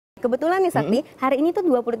Kebetulan nih Sakti, hari ini tuh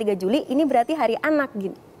 23 Juli, ini berarti Hari Anak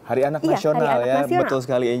gitu. Hari Anak Nasional Hari Anak ya, Nasional. betul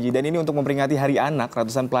sekali Angie. Dan ini untuk memperingati Hari Anak,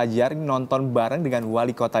 ratusan pelajar ini nonton bareng dengan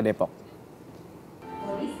Wali Kota Depok.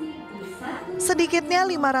 Sedikitnya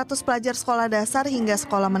 500 pelajar sekolah dasar hingga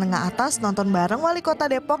sekolah menengah atas nonton bareng Wali Kota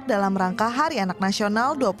Depok dalam rangka Hari Anak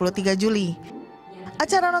Nasional 23 Juli.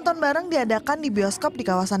 Acara nonton bareng diadakan di bioskop di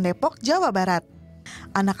kawasan Depok, Jawa Barat.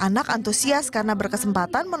 Anak-anak antusias karena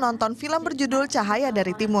berkesempatan menonton film berjudul Cahaya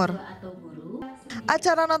dari Timur.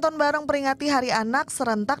 Acara nonton bareng peringati Hari Anak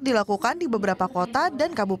serentak dilakukan di beberapa kota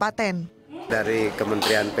dan kabupaten. Dari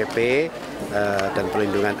Kementerian PP dan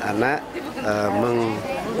Perlindungan Anak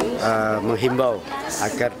menghimbau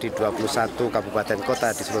agar di 21 kabupaten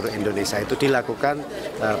kota di seluruh Indonesia itu dilakukan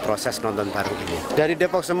proses nonton bareng ini. Dari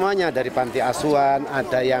Depok semuanya, dari panti asuhan,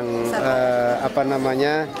 ada yang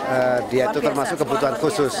dia itu termasuk kebutuhan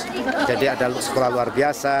khusus. Jadi ada sekolah luar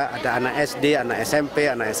biasa, ada anak SD, anak SMP,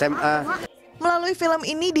 anak SMA. Melalui film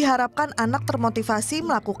ini diharapkan anak termotivasi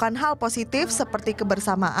melakukan hal positif seperti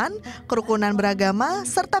kebersamaan, kerukunan beragama,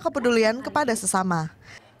 serta kepedulian kepada sesama.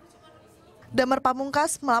 Damar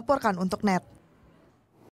Pamungkas melaporkan untuk NET.